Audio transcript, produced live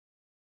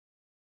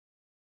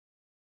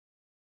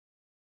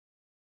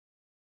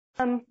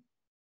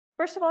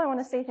First of all, I want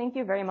to say thank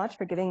you very much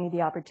for giving me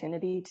the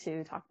opportunity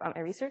to talk about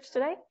my research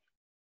today.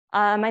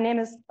 My name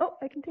is,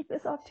 I can take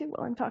this off too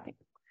while I'm talking.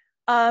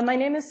 My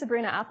name is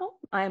Sabrina Appel.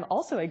 I am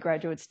also a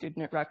graduate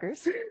student at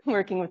Rutgers,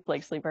 working with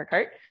Blake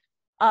Sleep-Burkhart.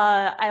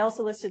 I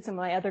also listed some of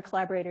my other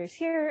collaborators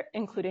here,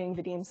 including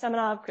Vadim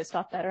Semenov,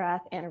 Christoph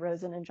Bederath, Anna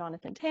Rosen, and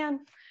Jonathan Tan.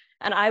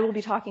 And I will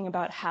be talking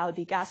about how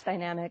the gas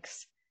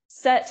dynamics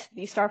set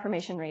the star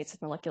formation rates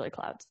of molecular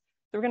clouds.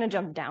 So we're going to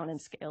jump down in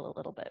scale a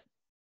little bit.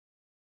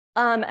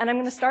 And I'm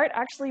going to start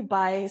actually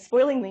by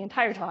spoiling the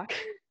entire talk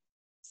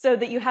so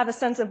that you have a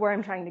sense of where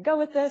I'm trying to go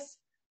with this.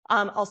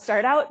 I'll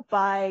start out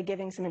by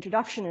giving some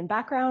introduction and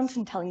background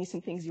and telling you some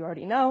things you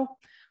already know.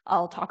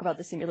 I'll talk about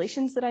the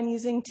simulations that I'm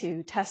using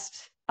to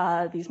test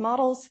these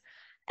models.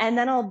 And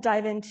then I'll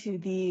dive into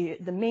the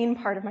main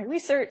part of my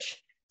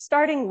research,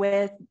 starting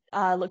with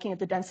looking at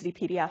the density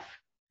PDF.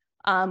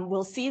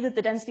 We'll see that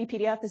the density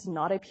PDF is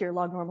not a pure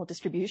log normal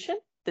distribution,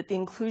 that the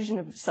inclusion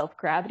of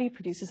self-gravity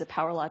produces a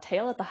power law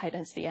tail at the high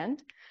density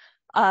end.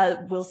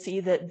 We'll see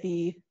that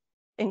the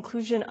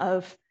inclusion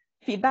of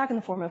feedback in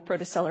the form of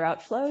protostellar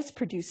outflows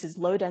produces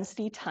low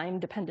density time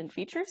dependent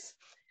features.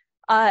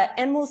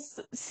 And we'll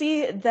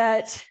see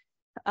that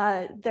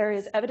there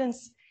is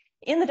evidence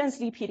in the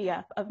density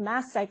PDF of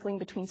mass cycling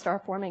between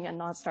star forming and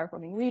non-star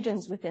forming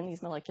regions within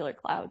these molecular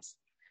clouds.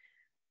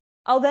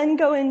 I'll then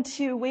go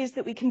into ways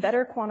that we can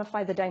better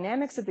quantify the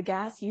dynamics of the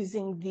gas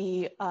using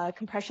the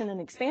compression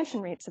and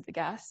expansion rates of the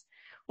gas.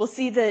 We'll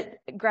see that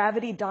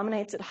gravity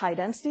dominates at high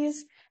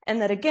densities,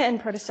 and that again,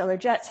 protostellar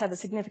jets have a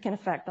significant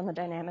effect on the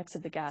dynamics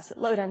of the gas at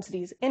low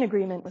densities, in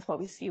agreement with what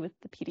we see with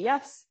the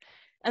PDFs.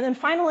 And then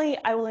finally,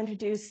 I will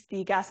introduce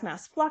the gas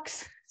mass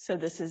flux. So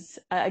this is,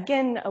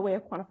 again, a way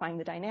of quantifying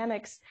the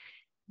dynamics,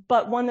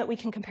 but one that we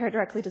can compare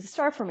directly to the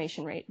star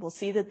formation rate. We'll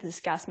see that this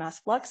gas mass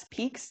flux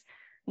peaks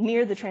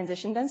near the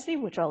transition density,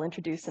 which I'll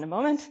introduce in a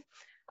moment.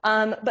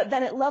 But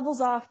then it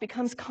levels off,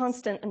 becomes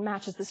constant, and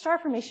matches the star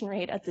formation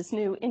rate at this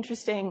new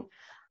interesting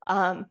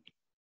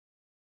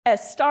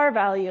S star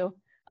value,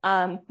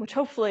 which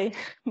hopefully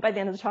by the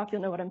end of the talk,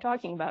 you'll know what I'm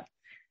talking about.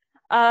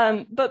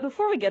 But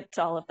before we get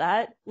to all of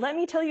that, let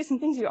me tell you some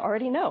things you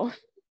already know.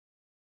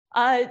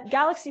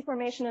 Galaxy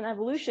formation and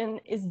evolution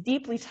is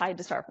deeply tied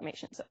to star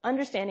formation. So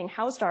understanding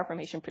how star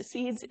formation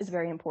proceeds is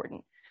very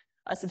important.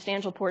 A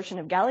substantial portion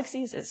of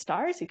galaxies is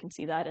stars. You can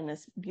see that in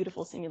this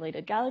beautiful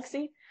simulated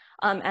galaxy.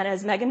 And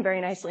as Megan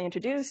very nicely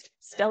introduced,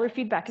 stellar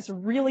feedback is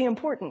really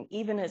important,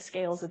 even at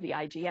scales of the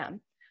IGM.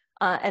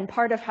 And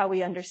part of how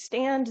we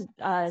understand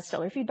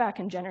stellar feedback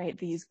and generate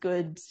these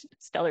good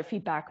stellar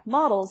feedback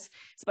models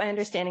is by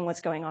understanding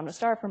what's going on with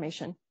star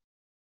formation.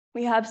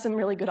 We have some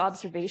really good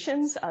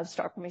observations of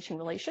star formation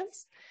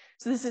relations.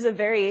 So this is a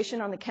variation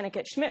on the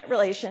Kenniket-Schmidt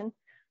relation,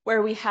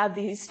 where we have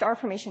the star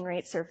formation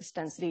rate surface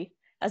density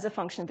as a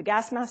function of the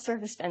gas mass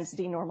surface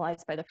density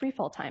normalized by the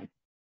freefall time.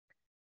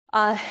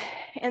 And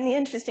the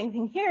interesting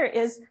thing here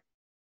is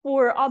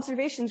for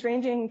observations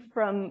ranging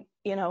from,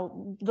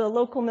 the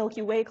local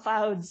Milky Way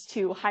clouds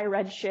to high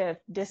redshift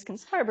disk and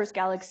starburst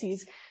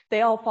galaxies,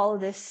 they all follow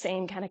this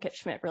same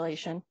Kenniket-Schmidt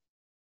relation.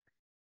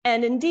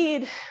 And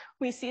indeed,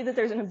 we see that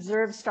there's an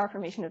observed star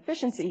formation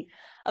efficiency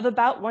of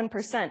about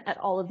 1% at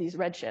all of these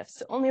redshifts.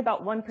 So only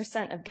about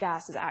 1% of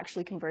gas is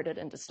actually converted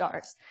into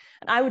stars.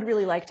 And I would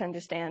really like to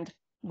understand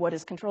what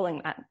is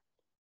controlling that.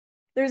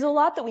 There's a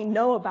lot that we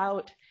know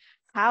about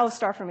how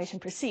star formation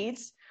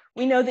proceeds.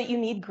 We know that you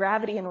need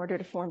gravity in order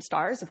to form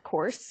stars, of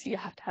course. You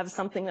have to have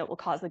something that will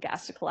cause the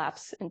gas to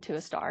collapse into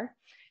a star.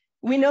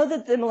 We know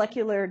that the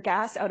molecular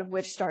gas out of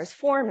which stars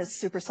form is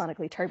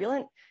supersonically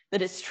turbulent,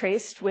 that it's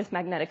traced with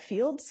magnetic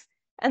fields.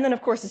 And then,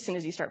 of course, as soon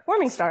as you start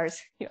forming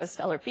stars, you have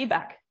stellar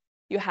feedback.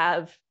 You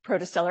have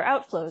protostellar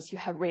outflows. You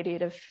have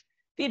radiative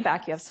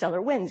feedback. You have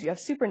stellar winds. You have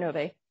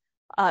supernovae.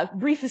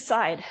 Brief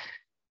aside,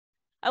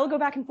 I will go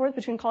back and forth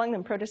between calling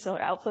them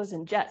protostellar outflows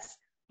and jets.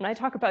 When I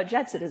talk about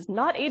jets, it is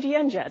not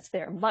AGN jets.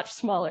 They are much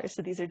smaller.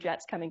 So these are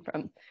jets coming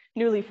from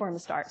newly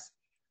formed stars,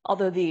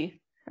 although the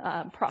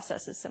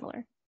process is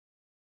similar.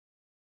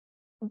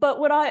 But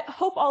what I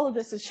hope all of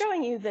this is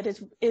showing you that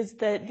is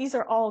that these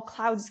are all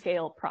cloud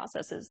scale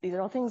processes. These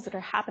are all things that are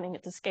happening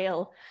at the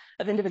scale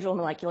of individual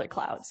molecular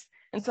clouds.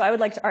 And so I would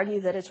like to argue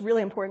that it's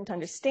really important to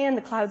understand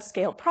the cloud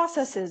scale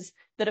processes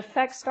that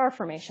affect star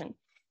formation.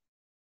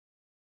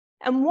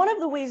 And one of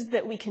the ways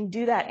that we can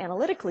do that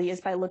analytically is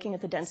by looking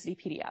at the density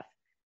PDF.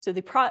 So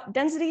the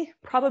density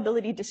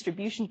probability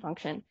distribution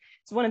function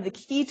is one of the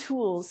key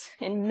tools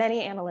in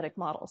many analytic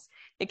models.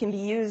 It can be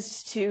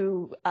used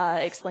to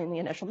explain the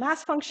initial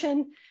mass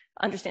function,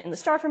 understand the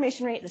star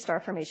formation rate, the star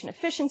formation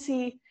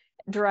efficiency,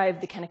 derive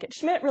the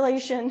Kenniket-Schmidt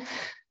relation.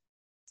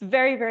 It's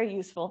very, very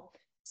useful.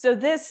 So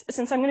this,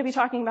 since I'm going to be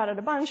talking about it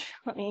a bunch,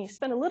 let me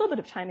spend a little bit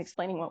of time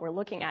explaining what we're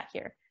looking at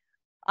here.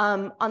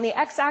 On the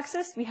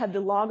x-axis, we have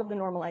the log of the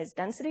normalized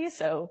density.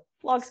 So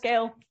log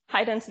scale,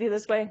 high density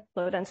this way,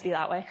 low density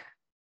that way.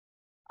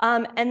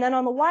 And then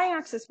on the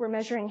y-axis, we're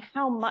measuring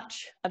how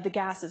much of the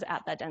gas is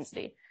at that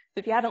density. So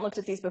if you haven't looked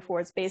at these before,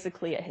 it's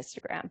basically a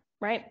histogram,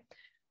 right?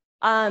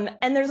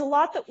 And there's a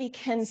lot that we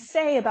can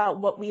say about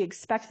what we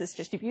expect this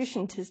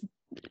distribution to,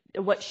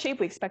 what shape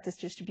we expect this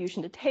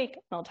distribution to take,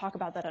 and I'll talk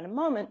about that in a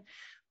moment.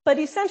 But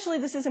essentially,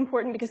 this is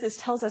important because this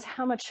tells us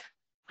how much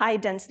high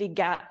density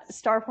gas,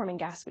 star-forming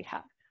gas we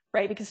have,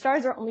 right? Because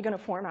stars are only going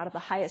to form out of the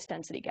highest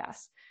density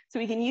gas. So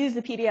we can use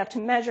the PDF to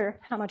measure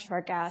how much of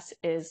our gas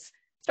is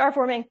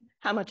star-forming,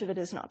 how much of it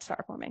is not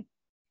star-forming.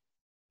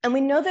 And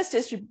we know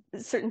this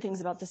certain things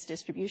about this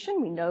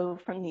distribution. We know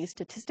from the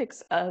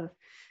statistics of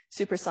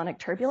supersonic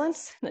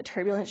turbulence that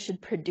turbulence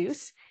should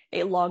produce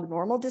a log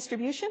normal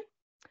distribution.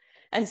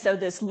 And so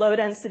this low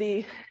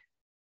density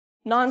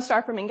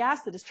non-star forming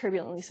gas that is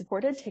turbulently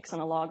supported takes on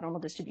a log normal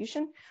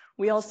distribution.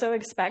 We also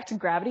expect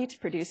gravity to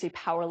produce a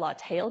power law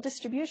tail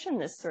distribution,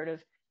 this sort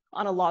of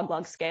on a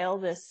log-log scale,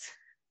 this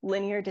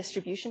linear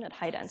distribution at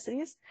high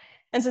densities.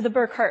 And so the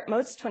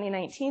Burkhart-Motz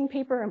 2019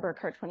 paper and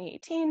Burkhart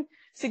 2018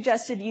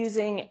 suggested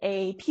using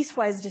a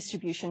piecewise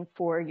distribution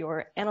for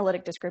your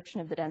analytic description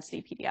of the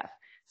density PDF.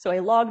 So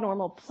a log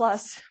normal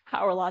plus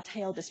power law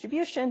tail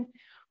distribution,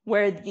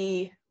 where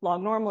the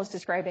log normal is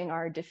describing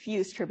our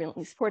diffuse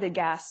turbulently supported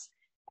gas,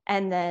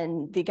 and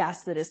then the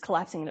gas that is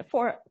collapsing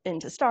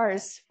into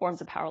stars forms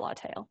a power law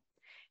tail.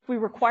 If we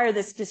require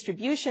this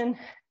distribution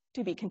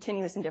to be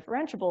continuous and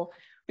differentiable,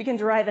 we can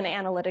derive an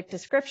analytic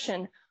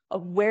description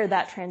of where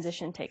that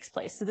transition takes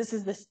place. So this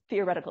is this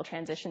theoretical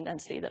transition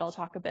density that I'll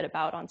talk a bit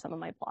about on some of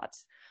my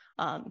plots.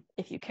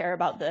 If you care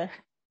about the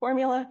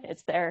formula,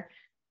 it's there.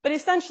 But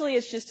essentially,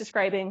 it's just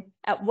describing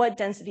at what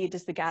density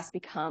does the gas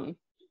become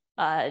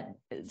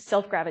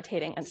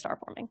self-gravitating and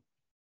star-forming.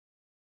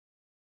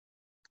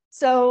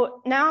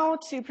 So now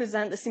to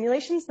present the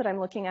simulations that I'm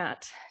looking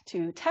at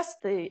to test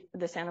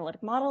this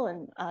analytic model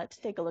and to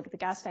take a look at the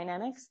gas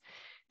dynamics.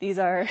 These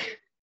are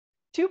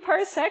 2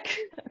 parsec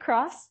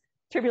across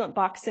turbulent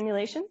box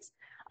simulations.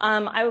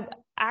 I'm going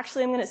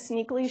to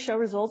sneakily show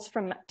results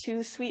from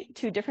two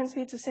different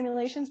suites of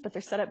simulations, but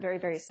they're set up very,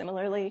 very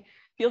similarly.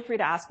 Feel free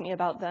to ask me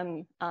about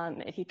them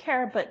if you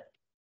care, but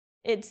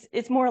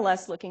it's more or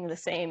less looking the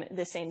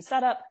same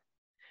setup.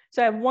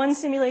 So I have one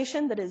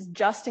simulation that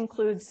just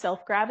includes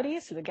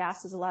self-gravity, so the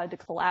gas is allowed to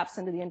collapse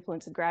under the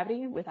influence of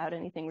gravity without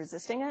anything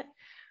resisting it.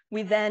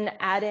 We then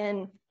add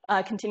in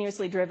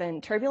continuously driven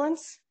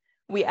turbulence.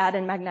 We add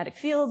in magnetic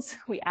fields.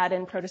 We add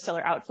in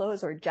protostellar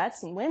outflows or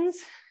jets and winds.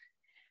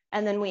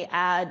 And then we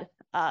add,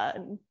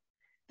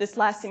 this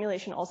last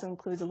simulation also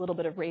includes a little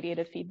bit of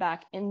radiative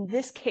feedback. In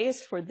this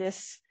case, for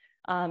this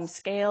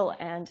scale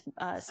and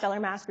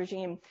stellar mass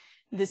regime,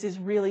 this is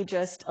really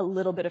just a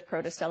little bit of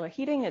protostellar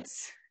heating.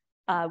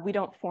 We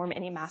don't form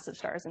any massive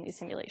stars in these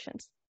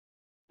simulations.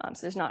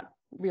 So there's not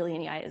really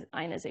any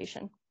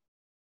ionization.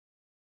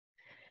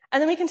 And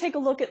then we can take a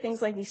look at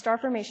things like the star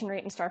formation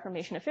rate and star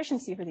formation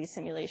efficiency for these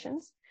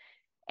simulations.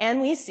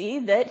 And we see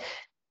that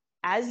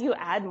as you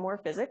add more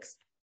physics,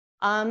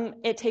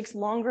 it takes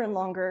longer and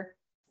longer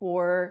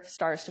for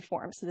stars to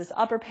form. So this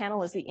upper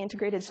panel is the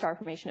integrated star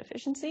formation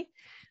efficiency.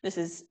 This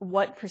is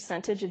what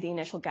percentage of the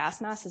initial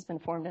gas mass has been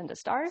formed into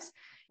stars.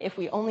 If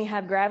we only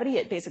have gravity,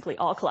 it basically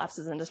all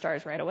collapses into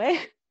stars right away.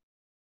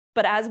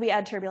 But as we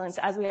add turbulence,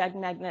 as we add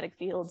magnetic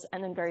fields,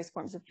 and then various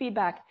forms of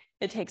feedback,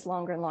 it takes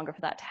longer and longer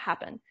for that to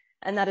happen.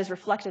 And that is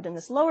reflected in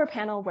this lower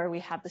panel where we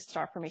have the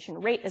star formation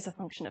rate as a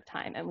function of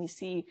time. And we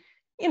see,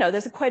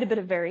 there's quite a bit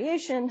of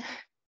variation,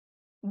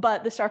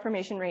 but the star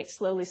formation rate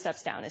slowly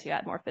steps down as you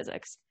add more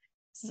physics.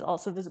 This is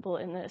also visible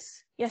in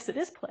this, yes, it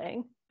is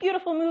playing,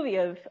 beautiful movie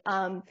of,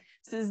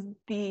 this is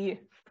the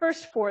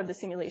first 4 of the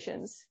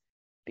simulations,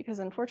 because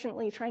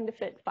unfortunately trying to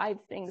fit 5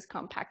 things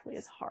compactly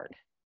is hard.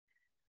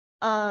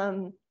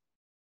 And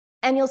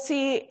you'll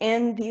see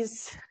in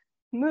these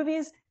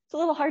movies, it's a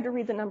little hard to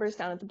read the numbers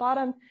down at the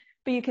bottom,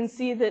 but you can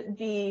see that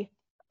the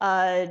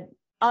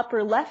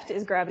upper left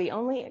is gravity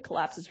only. It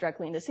collapses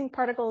directly into sync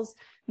particles.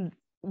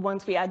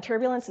 Once we add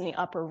turbulence in the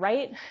upper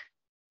right,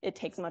 it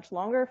takes much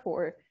longer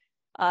for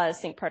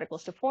sync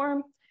particles to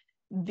form.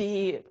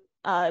 The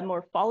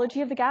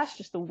morphology of the gas,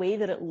 just the way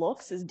that it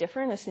looks, is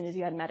different as soon as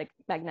you add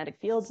magnetic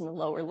fields in the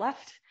lower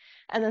left.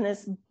 And then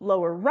this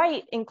lower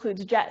right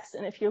includes jets.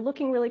 And if you're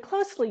looking really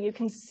closely, you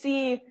can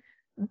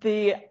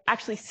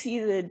actually see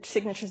the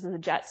signatures of the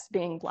jets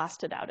being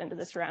blasted out into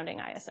the surrounding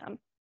ISM.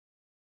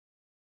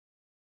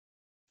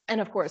 And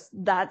of course,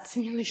 that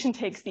simulation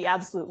takes the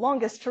absolute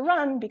longest to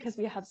run because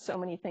we have so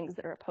many things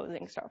that are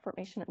opposing star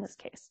formation in this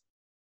case.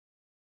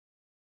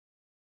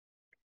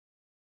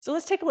 So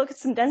let's take a look at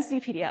some density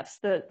PDFs,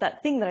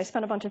 that thing that I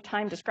spent a bunch of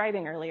time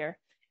describing earlier.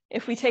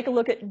 If we take a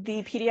look at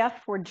the PDF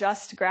for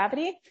just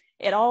gravity,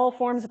 it all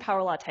forms a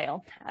power law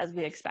tail, as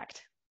we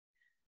expect.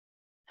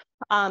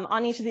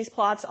 On each of these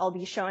plots, I'll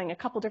be showing a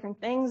couple different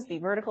things. The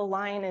vertical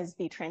line is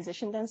the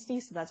transition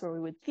density, so that's where we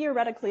would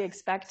theoretically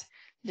expect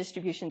the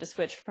distribution to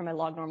switch from a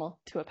log normal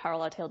to a power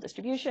law tail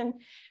distribution,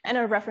 and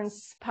a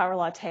reference power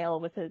law tail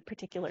with a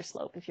particular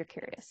slope, if you're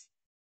curious.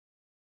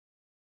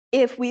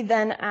 If we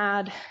then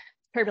add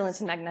turbulence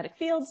and magnetic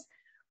fields,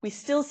 We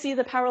still see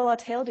the power law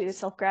tail due to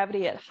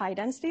self-gravity at high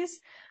densities,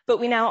 but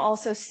we now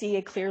also see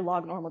a clear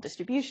log normal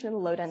distribution in the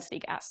low density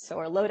gas. So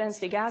our low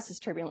density gas is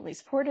turbulently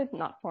supported,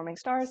 not forming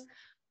stars.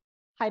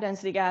 High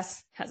density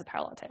gas has a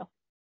power law tail.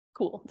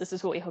 Cool, this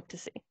is what we hope to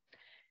see.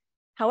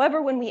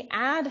 However, when we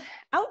add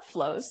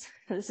outflows,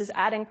 this is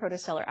adding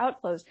protostellar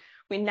outflows,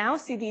 we now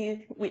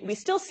see we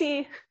still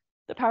see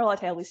the power law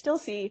tail, we still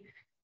see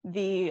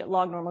the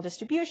log normal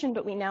distribution,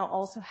 but we now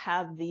also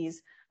have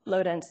these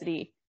low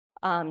density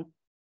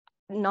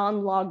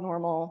non-log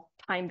normal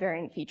time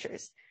varying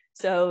features.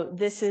 So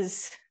this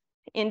is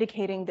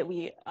indicating that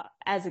we,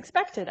 as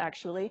expected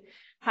actually,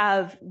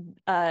 have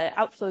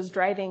outflows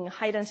driving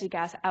high density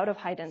gas out of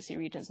high density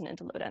regions and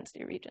into low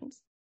density regions.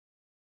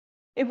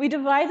 If we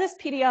divide this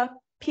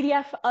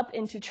PDF up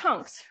into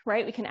chunks,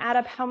 right, we can add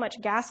up how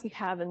much gas we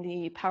have in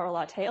the power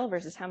law tail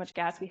versus how much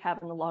gas we have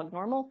in the log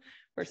normal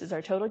versus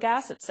our total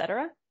gas, et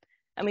cetera.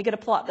 And we get a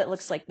plot that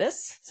looks like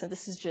this. So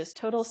this is just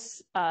total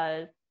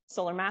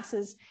solar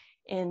masses.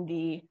 In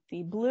the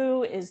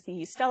blue is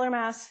the stellar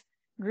mass,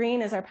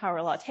 green is our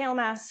power law tail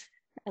mass,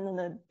 and then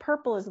the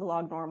purple is the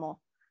log normal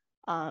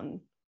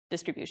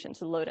distribution,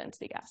 so low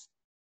density gas.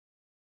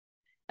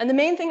 And the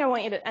main thing I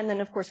want you to, and then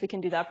of course we can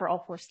do that for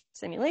all 4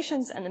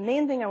 simulations, and the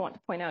main thing I want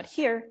to point out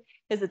here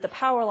is that the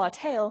power law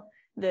tail,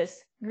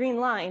 this green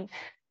line,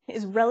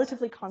 is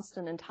relatively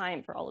constant in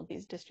time for all of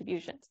these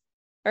distributions,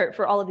 or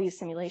for all of these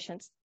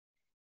simulations.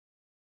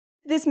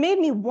 This made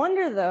me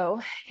wonder,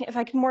 though, if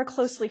I can more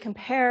closely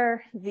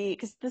compare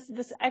because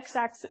this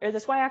x-axis or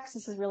this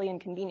y-axis is really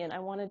inconvenient. I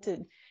wanted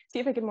to see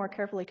if I could more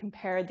carefully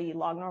compare the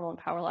log normal and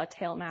power law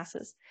tail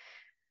masses.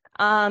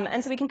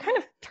 And so we can kind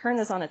of turn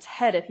this on its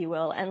head, if you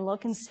will, and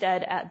look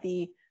instead at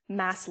the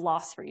mass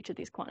loss for each of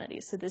these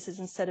quantities. So this is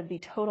instead of the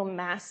total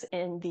mass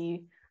in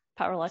the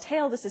power law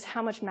tail, this is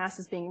how much mass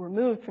is being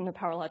removed from the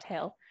power law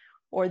tail,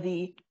 or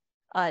the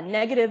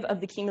negative of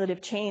the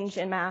cumulative change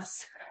in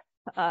mass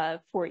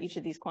for each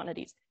of these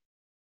quantities,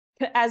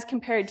 as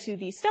compared to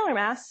the stellar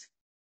mass,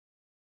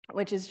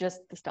 which is just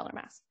the stellar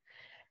mass.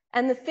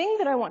 And the thing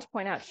that I want to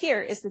point out here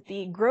is that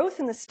the growth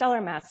in the stellar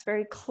mass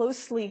very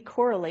closely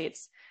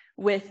correlates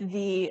with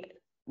the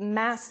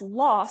mass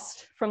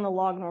lost from the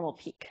log normal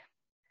peak.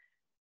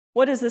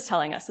 What is this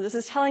telling us? So this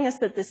is telling us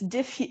that this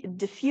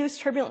diffuse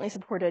turbulently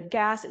supported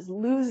gas is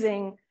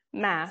losing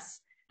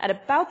mass at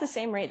about the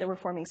same rate that we're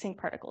forming sync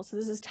particles. So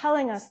this is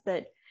telling us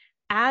that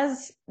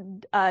as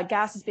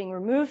gas is being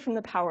removed from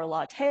the power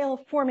law tail,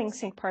 forming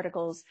sync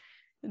particles,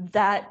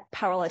 that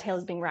power law tail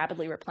is being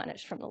rapidly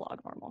replenished from the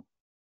log normal.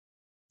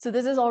 So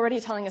this is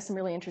already telling us some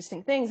really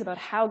interesting things about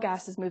how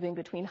gas is moving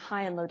between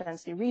high and low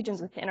density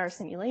regions within our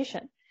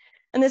simulation.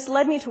 And this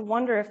led me to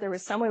wonder if there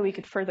was some way we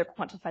could further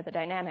quantify the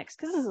dynamics,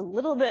 because this is a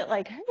little bit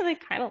like, they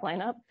kind of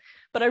line up,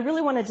 but I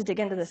really wanted to dig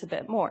into this a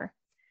bit more.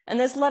 And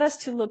this led us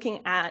to looking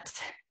at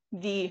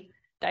the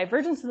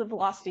divergence of the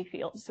velocity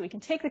field. So we can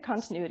take the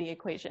continuity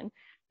equation,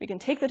 we can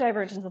take the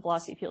divergence of the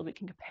velocity field, we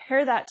can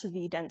compare that to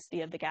the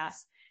density of the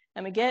gas,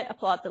 and we get a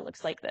plot that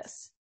looks like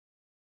this.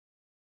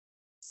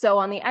 So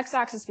on the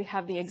x-axis, we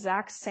have the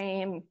exact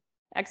same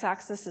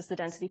x-axis as the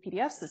density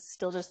PDFs. This is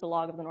still just the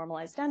log of the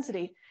normalized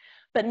density.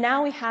 But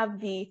now we have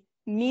the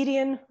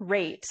median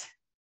rate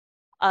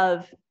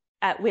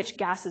at which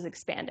gas is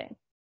expanding.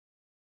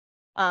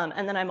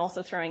 And then I'm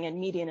also throwing in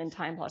median in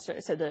time plus,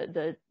 so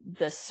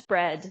the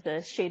spread,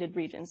 the shaded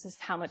regions, is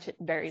how much it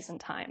varies in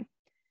time.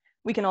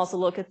 We can also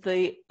look at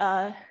the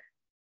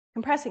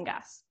compressing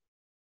gas.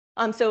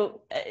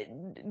 So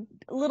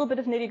a little bit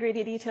of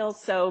nitty-gritty details.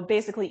 So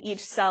basically each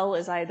cell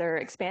is either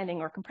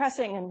expanding or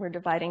compressing, and we're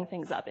dividing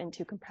things up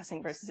into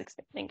compressing versus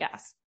expanding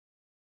gas.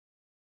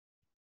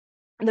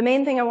 The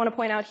main thing I want to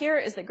point out here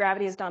is that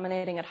gravity is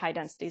dominating at high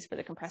densities for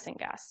the compressing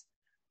gas,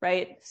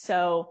 right?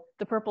 So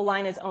the purple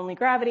line is only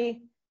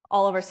gravity.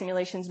 All of our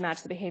simulations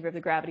match the behavior of the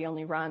gravity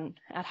only run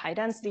at high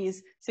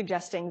densities,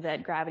 suggesting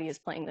that gravity is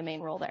playing the main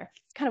role there.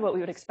 It's kind of what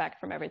we would expect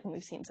from everything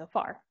we've seen so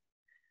far.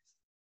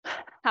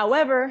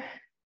 However,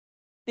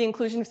 the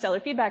inclusion of stellar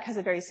feedback has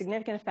a very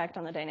significant effect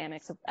on the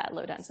dynamics at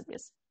low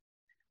densities.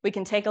 We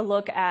can take a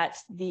look at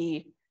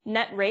the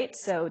net rate,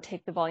 so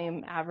take the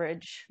volume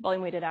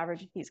weighted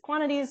average of these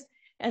quantities,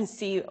 and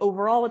see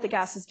overall what the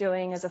gas is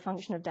doing as a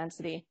function of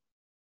density.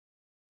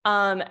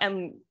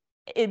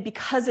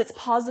 Because it's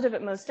positive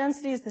at most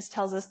densities, this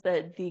tells us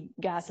that the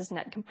gas is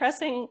net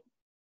compressing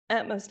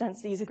at most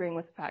densities, agreeing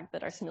with the fact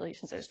that our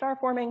simulations are star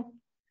forming.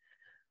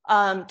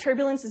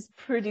 Turbulence is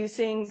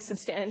producing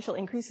substantial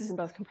increases in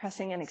both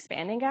compressing and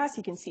expanding gas.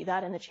 You can see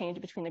that in the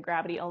change between the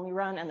gravity only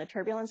run and the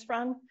turbulence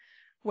run,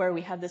 where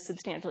we have this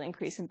substantial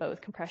increase in both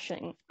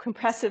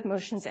compressive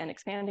motions and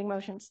expanding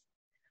motions.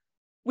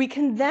 We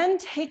can then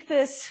take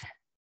this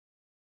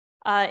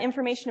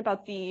information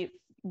about the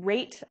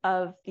rate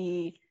of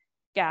the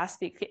gas,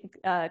 the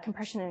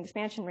compression and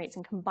expansion rates,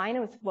 and combine it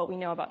with what we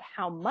know about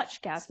how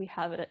much gas we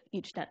have at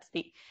each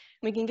density.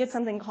 We can get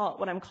something called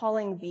what I'm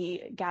calling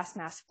the gas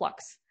mass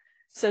flux.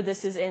 So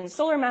this is in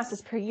solar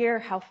masses per year,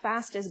 how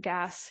fast is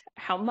gas,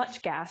 how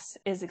much gas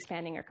is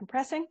expanding or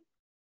compressing.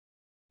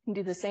 can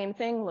do the same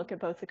thing, look at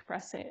both the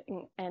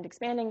compressing and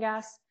expanding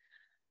gas.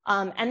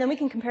 And then we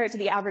can compare it to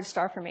the average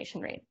star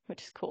formation rate,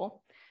 which is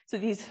cool. So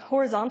these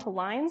horizontal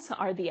lines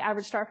are the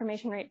average star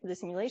formation rate for the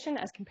simulation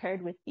as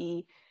compared with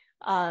the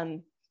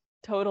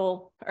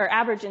total or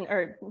average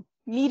or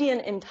median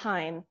in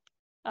time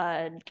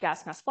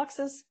gas mass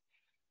fluxes.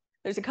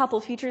 There's a couple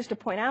of features to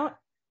point out.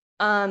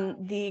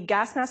 The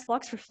gas mass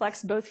flux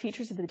reflects both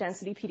features of the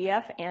density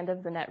PDF and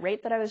of the net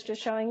rate that I was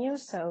just showing you.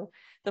 So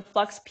the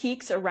flux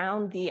peaks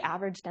around the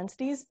average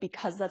densities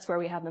because that's where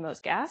we have the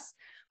most gas,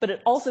 but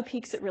it also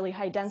peaks at really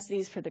high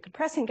densities for the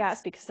compressing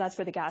gas because that's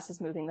where the gas is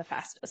moving the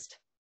fastest.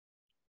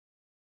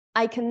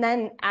 I can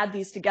then add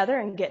these together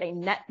and get a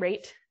net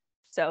rate.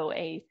 So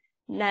a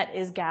net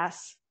is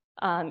gas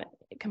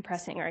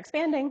compressing or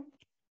expanding.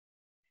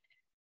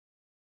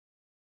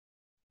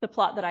 The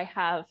plot that I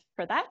have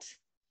for that,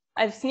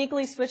 I've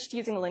sneakily switched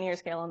using a linear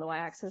scale on the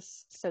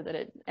y-axis so that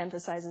it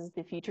emphasizes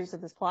the features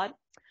of this plot,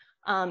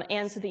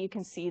 and so that you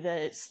can see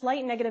the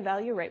slight negative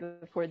value right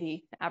before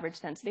the average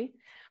density.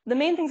 The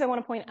main things I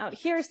want to point out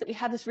here is that we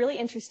have this really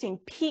interesting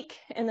peak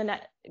in the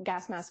net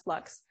gas mass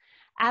flux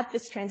at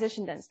this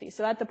transition density.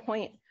 So at the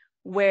point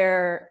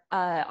where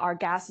our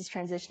gas is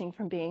transitioning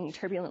from being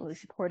turbulently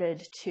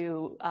supported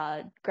to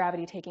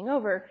gravity taking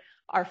over,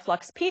 our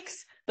flux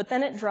peaks, but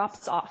then it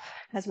drops off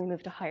as we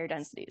move to higher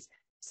densities.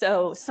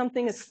 So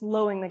something is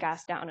slowing the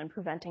gas down and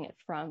preventing it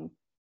from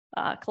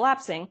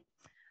collapsing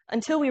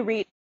until we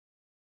reach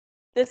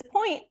this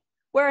point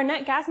where our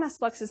net gas mass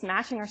flux is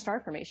matching our star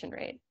formation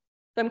rate.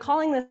 So I'm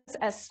calling this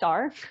S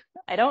star.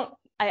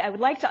 I would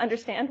like to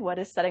understand what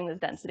is setting this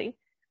density.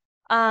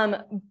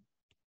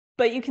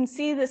 But you can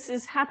see this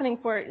is happening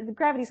for, the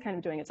gravity is kind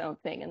of doing its own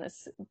thing in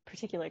this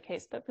particular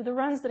case, but for the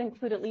runs that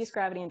include at least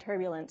gravity and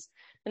turbulence,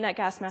 the net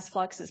gas mass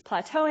flux is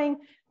plateauing,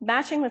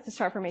 matching with the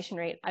star formation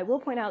rate. I will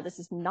point out this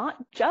is not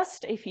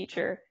just a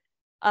feature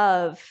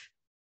of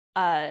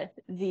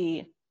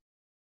the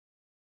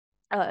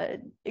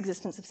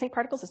existence of sync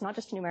particles. It's not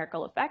just a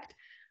numerical effect.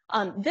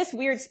 This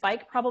weird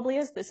spike probably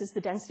is. This is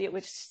the density at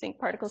which sync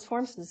particles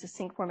form. So this is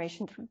sync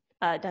formation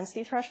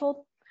density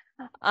threshold.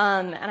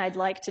 And I'd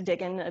like to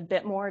dig in a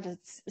bit more to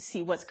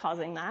see what's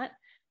causing that.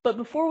 But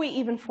before we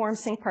even form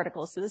sync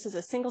particles, so this is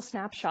a single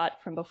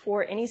snapshot from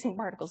before any sync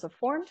particles have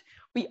formed,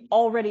 we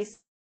already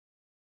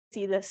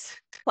see this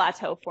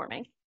plateau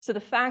forming. So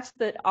the fact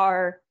that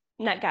our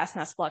net gas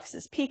mass flux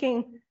is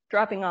peaking,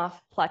 dropping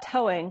off,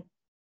 plateauing,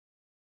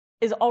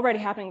 is already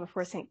happening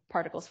before sync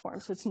particles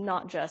form. So it's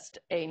not just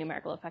a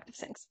numerical effect of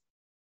sinks.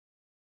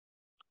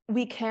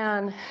 We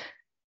can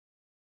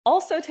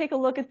also take a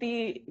look at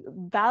the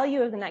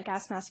value of the net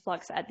gas mass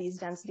flux at these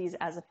densities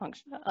as a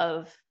function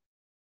of,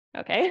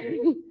 okay,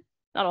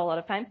 not a lot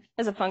of time,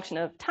 as a function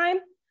of time.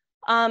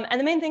 And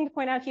the main thing to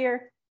point out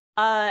here,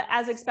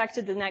 as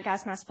expected, the net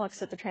gas mass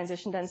flux at the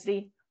transition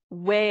density,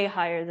 way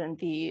higher than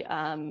the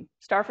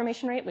star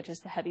formation rate, which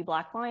is the heavy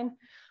black line.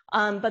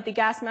 But the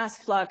gas mass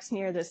flux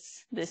near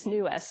this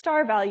new S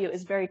star value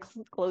is very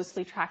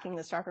closely tracking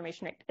the star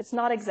formation rate. It's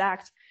not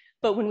exact,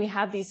 but when we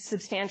have these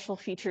substantial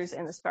features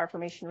in the star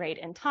formation rate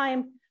and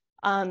time,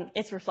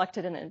 it's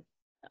reflected in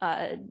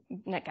a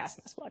net gas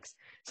mass flux.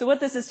 So what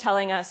this is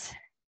telling us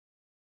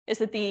is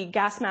that the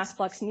gas mass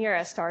flux near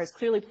S star is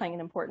clearly playing an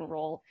important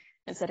role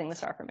in setting the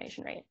star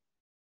formation rate.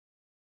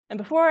 And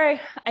before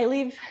I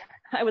leave,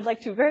 I would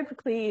like to very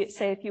quickly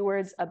say a few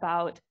words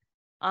about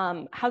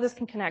how this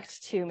can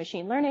connect to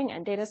machine learning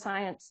and data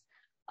science.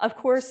 Of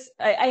course,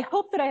 I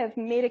hope that I have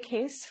made a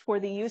case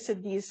for the use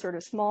of these sort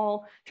of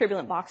small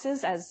turbulent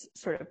boxes as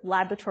sort of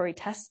laboratory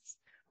tests,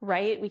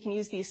 right? We can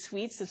use these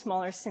suites of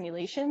smaller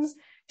simulations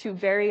to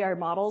vary our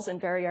models and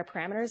vary our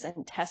parameters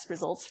and test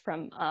results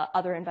from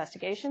other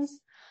investigations.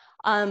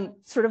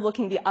 Sort of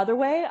looking the other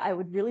way, I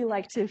would really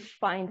like to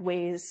find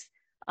ways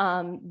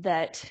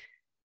that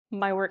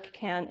my work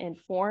can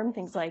inform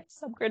things like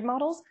subgrid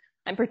models.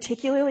 I'm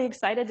particularly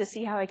excited to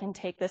see how I can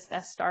take this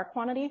S star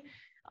quantity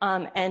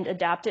and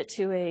adapt it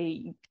to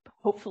a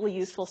hopefully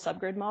useful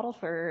subgrid model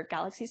for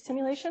galaxies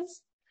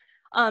simulations.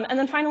 And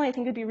then finally, I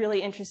think it'd be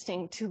really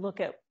interesting to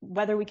look at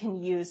whether we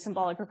can use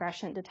symbolic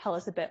regression to tell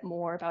us a bit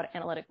more about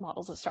analytic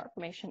models of star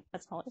formation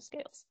at smaller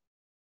scales.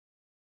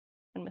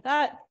 And with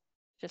that,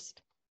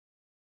 just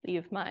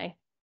leave my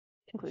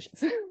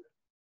conclusions.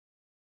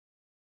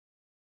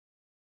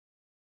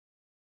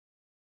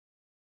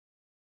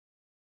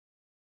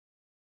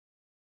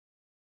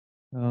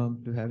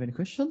 Do you have any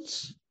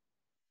questions?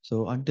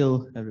 So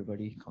until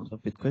everybody comes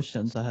up with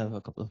questions, I have a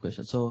couple of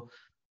questions. So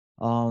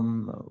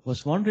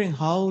was wondering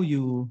how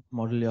you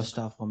model your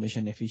star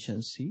formation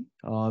efficiency,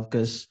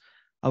 because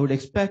I would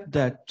expect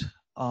that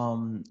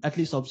at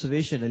least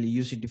observationally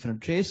using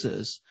different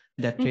traces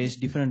that trace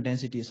different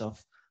densities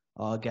of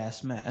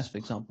gas mass, for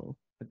example,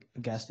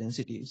 gas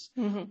densities,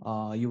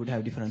 you would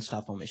have different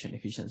star formation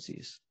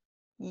efficiencies.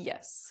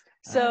 Yes.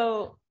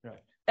 So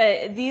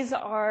right. these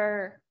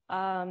are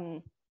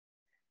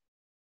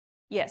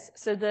Yes,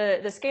 so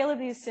the scale of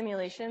these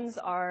simulations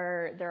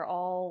are, they're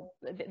all,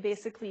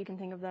 basically you can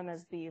think of them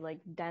as the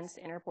like dense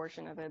inner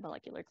portion of a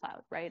molecular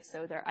cloud, right?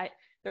 So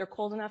they're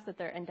cold enough that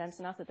they're, and dense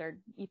enough that they're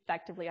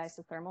effectively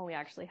isothermal. We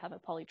actually have a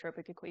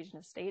polytropic equation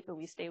of state, but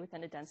we stay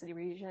within a density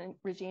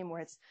regime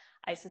where it's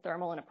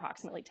isothermal and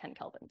approximately 10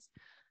 kelvins.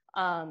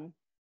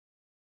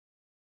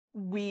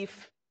 We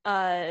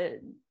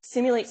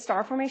simulate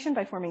star formation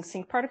by forming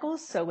sink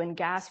particles. So when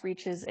gas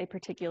reaches a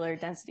particular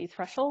density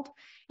threshold,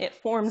 it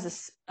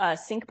forms a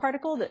sink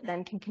particle that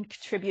then can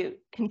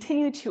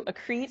continue to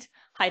accrete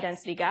high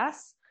density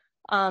gas.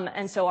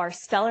 And so our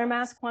stellar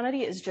mass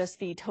quantity is just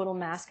the total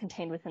mass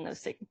contained within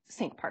those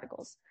sink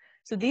particles.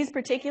 So these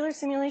particular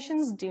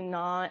simulations do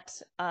not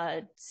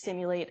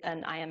simulate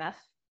an IMF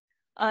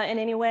in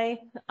any way.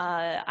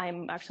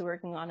 I'm actually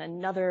working on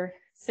another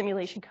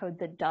simulation code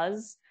that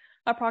does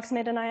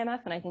approximate an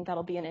IMF, and I think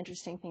that'll be an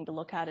interesting thing to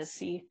look at, is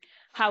see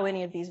how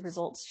any of these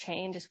results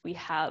change if we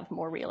have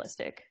more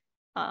realistic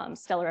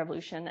stellar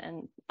evolution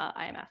and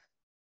IMF.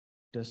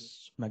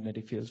 Does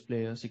magnetic fields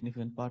play a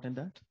significant part in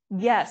that?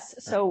 Yes,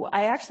 so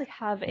I actually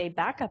have a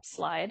backup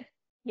slide.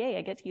 Yay,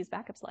 I get to use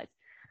backup slides.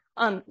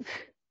 I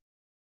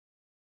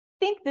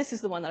think this is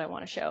the one that I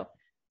want to show.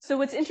 So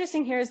what's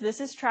interesting here is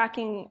this is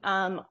tracking,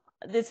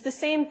 it's the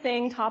same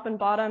thing top and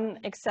bottom,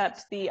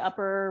 except the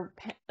upper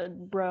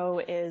row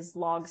is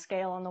log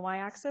scale on the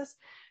y-axis.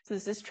 So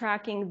this is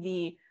tracking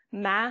the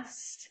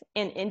mass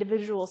in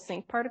individual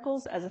sink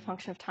particles as a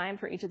function of time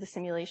for each of the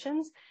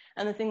simulations.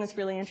 And the thing that's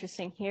really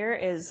interesting here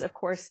is, of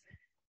course,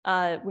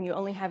 when you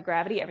only have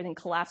gravity, everything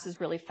collapses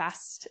really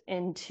fast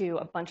into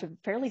a bunch of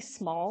fairly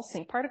small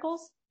sink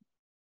particles.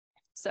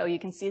 So you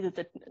can see that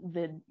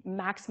the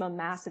maximum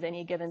mass of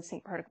any given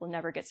sink particle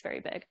never gets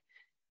very big.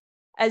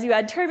 As you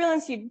add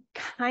turbulence, you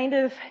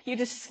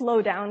just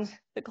slow down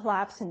the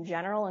collapse in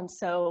general. And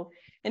so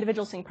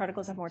individual sink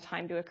particles have more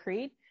time to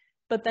accrete.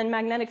 But then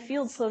magnetic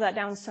fields slow that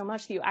down so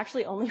much that you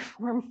actually only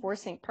form 4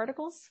 sink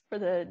particles for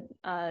the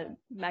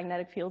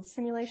magnetic field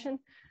simulation.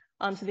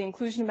 So the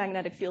inclusion of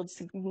magnetic fields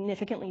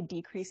significantly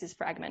decreases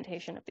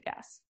fragmentation of the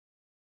gas.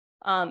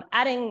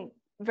 Adding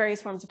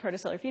various forms of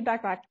protostellar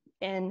feedback back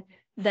in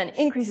then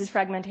increases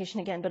fragmentation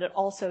again, but it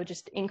also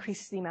just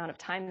increases the amount of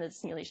time that the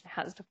simulation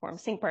has to form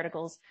sink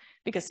particles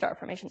because star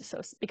formation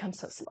becomes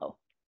so slow.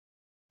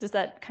 Does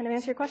that kind of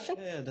answer your question?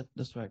 Yeah,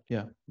 that's right.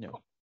 Yeah.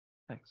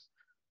 Thanks.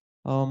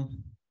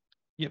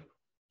 Yep,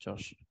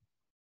 Josh.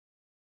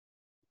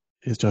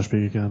 Is Josh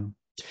big again?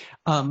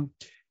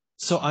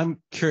 So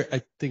I'm curious.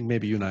 I think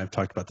maybe you and I have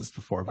talked about this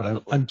before,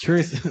 but I'm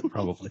curious.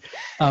 Probably.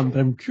 But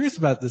I'm curious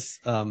about this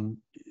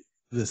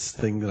this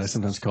thing that I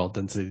sometimes call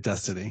density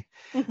destiny.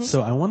 Mm-hmm.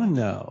 So I want to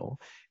know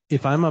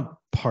if I'm a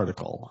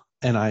particle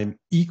and I'm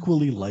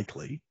equally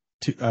likely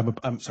to. I'm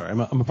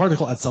a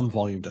particle at some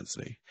volume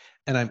density,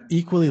 and I'm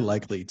equally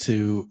likely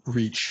to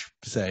reach,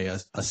 say,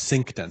 a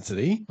sink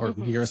density or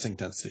near a sink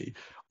density,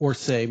 or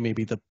say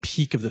maybe the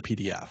peak of the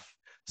PDF.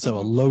 So a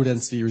low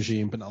density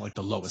regime, but not like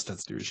the lowest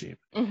density regime.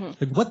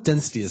 Like what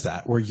density is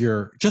that where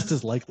you're just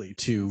as likely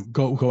to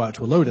go out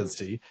to a low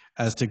density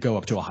as to go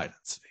up to a high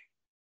density?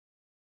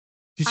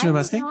 Do you see what I'm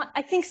asking?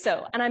 I think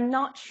so, and I'm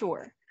not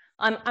sure.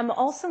 I'm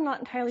also not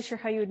entirely sure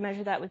how you would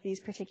measure that with these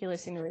particular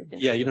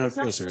simulations. Yeah, you don't have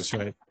tracers,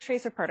 right?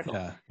 Tracer particles.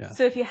 Yeah.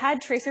 So if you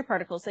had tracer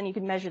particles, then you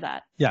could measure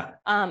that. Yeah.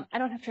 I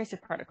don't have tracer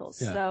particles,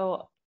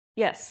 so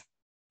yes.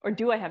 Or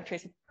do I have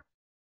tracer?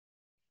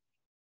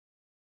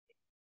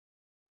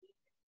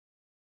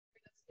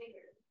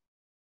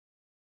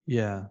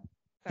 Yeah.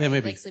 Sorry,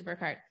 maybe. Like sleeper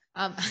card.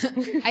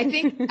 I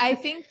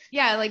think,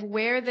 yeah, like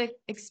where the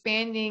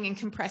expanding and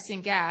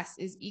compressing gas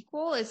is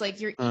equal is like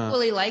you're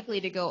equally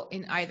likely to go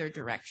in either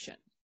direction.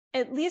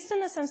 At least in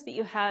the sense that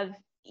you have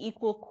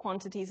equal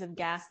quantities of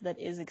gas that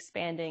is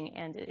expanding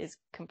and it is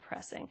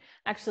compressing.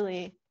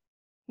 Actually,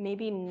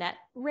 maybe net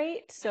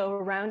rate. So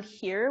around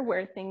here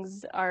where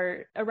things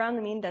are around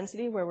the mean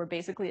density where we're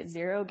basically at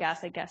 0,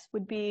 gas, I guess,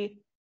 would be,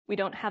 we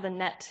don't have a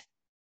net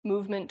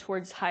movement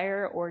towards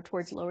higher or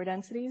towards lower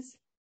densities.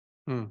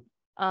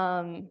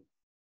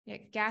 Yeah,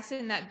 gas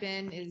in that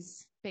bin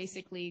is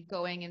basically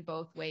going in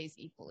both ways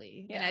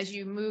equally. Yeah. And as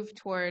you move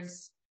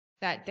towards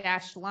that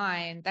dashed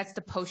line, that's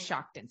the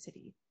post-shock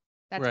density.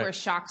 That's where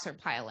shocks are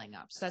piling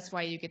up. So that's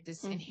why you get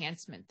this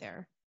enhancement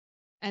there.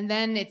 And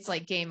then it's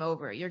like game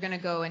over. You're going to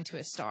go into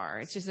a star.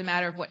 It's just a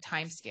matter of what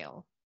time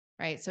scale,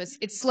 right? So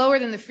it's slower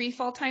than the free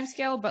fall time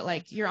scale, but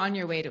like you're on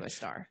your way to a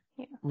star.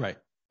 Yeah. Right.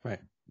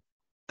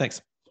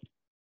 Thanks.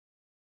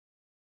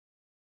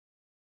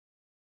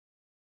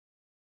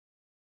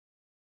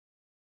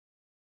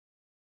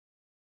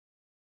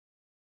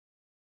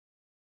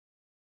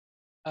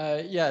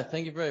 Yeah,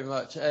 thank you very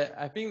much.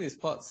 I think this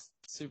plot's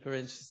super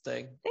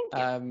interesting. Thank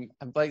you.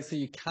 And Blake, so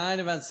you kind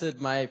of answered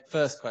my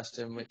first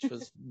question, which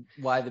was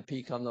why the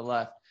peak on the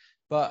left.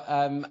 But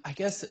I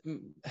guess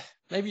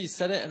maybe you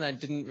said it and I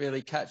didn't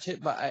really catch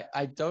it, but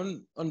I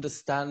don't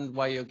understand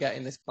why you're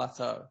getting this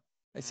plateau.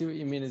 I see what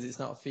you mean is it's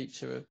not a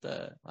feature of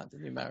the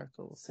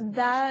numericals.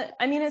 That,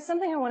 I mean, it's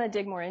something I want to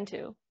dig more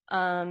into.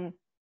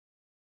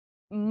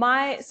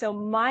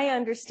 my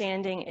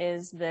understanding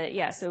is that,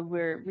 yeah, so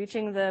we're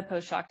reaching the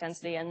post-shock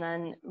density, and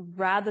then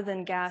rather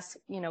than gas,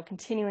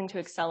 continuing to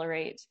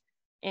accelerate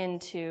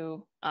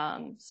into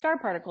star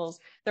particles,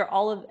 they're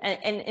all of,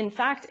 and in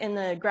fact, in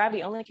the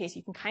gravity only case,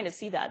 you can kind of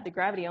see that. The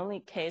gravity only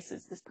case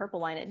is this purple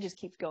line, it just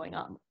keeps going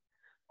up.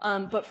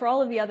 But for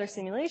all of the other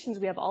simulations,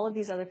 we have all of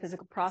these other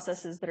physical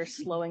processes that are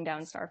slowing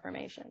down star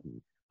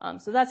formation.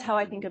 So that's how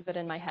I think of it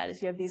in my head,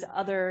 is you have these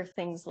other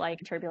things like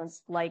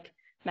turbulence, like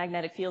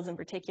magnetic fields in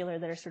particular,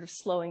 that are sort of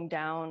slowing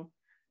down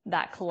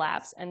that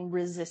collapse and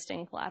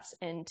resisting collapse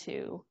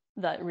into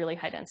the really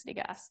high density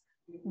gas.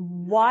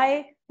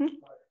 Why?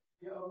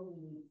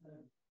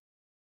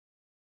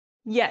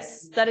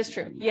 Yes, that is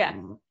true. Yeah.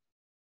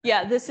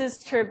 Yeah, this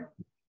is true.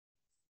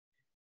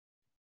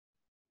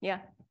 Yeah.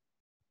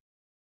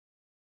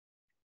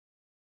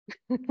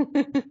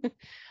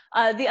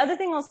 The other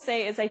thing I'll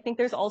say is I think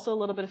there's also a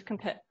little bit of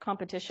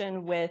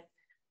competition with,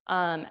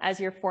 as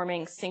you're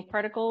forming sync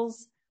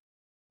particles,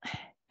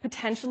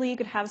 potentially you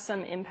could have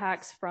some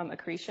impacts from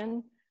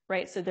accretion,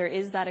 right? So there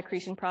is that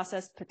accretion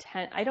process.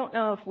 I don't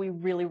know if we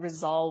really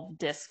resolve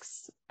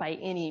disks by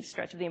any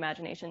stretch of the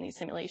imagination in these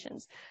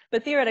simulations,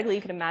 but theoretically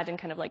you could imagine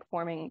kind of like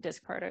forming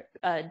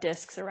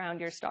disks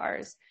around your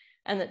stars,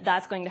 and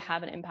that's going to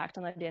have an impact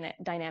on the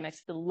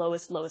dynamics, the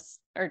lowest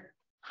or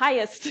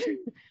highest,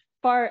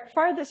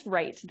 farthest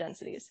right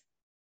densities.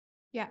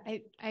 Yeah,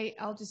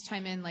 I'll just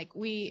chime in. Like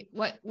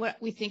what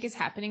we think is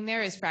happening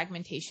there is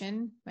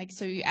fragmentation. Like,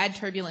 so you add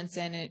turbulence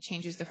in and it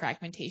changes the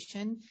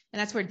fragmentation, and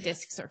that's where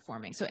disks are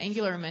forming. So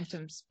angular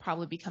momentum's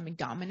probably becoming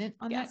dominant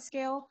on that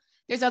scale.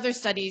 There's other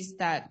studies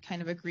that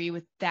kind of agree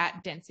with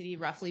that density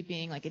roughly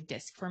being like a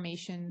disk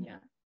formation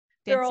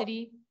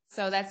density.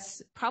 So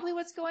that's probably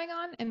what's going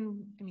on.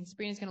 And I mean,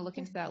 Sabrina's going to look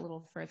into that a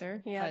little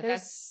further. Yeah,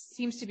 that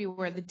seems to be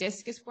where the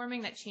disk is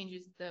forming. That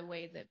changes the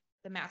way that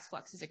the mass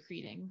flux is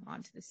accreting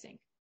onto the sink.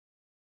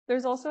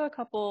 There's also a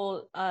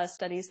couple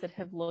studies that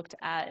have looked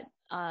at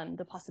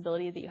the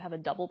possibility that you have a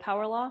double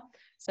power law.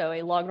 So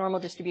a log normal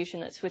distribution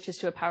that switches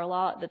to a power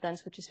law that then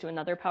switches to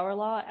another power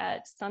law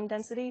at some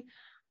density.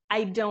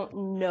 I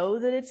don't know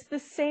that it's the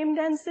same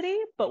density,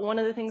 but one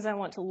of the things I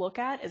want to look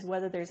at is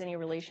whether there's any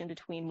relation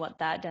between what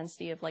that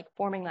density of like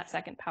forming that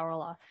second power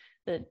law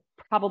that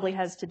probably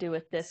has to do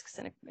with disks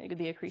and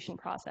the accretion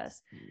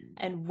process,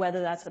 and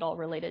whether that's at all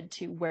related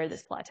to where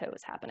this plateau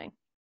is happening.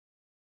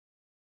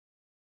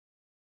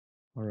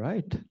 All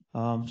right.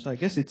 So I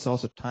guess it's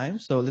also time.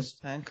 So let's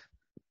thank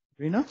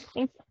Sabrina.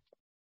 Thank you.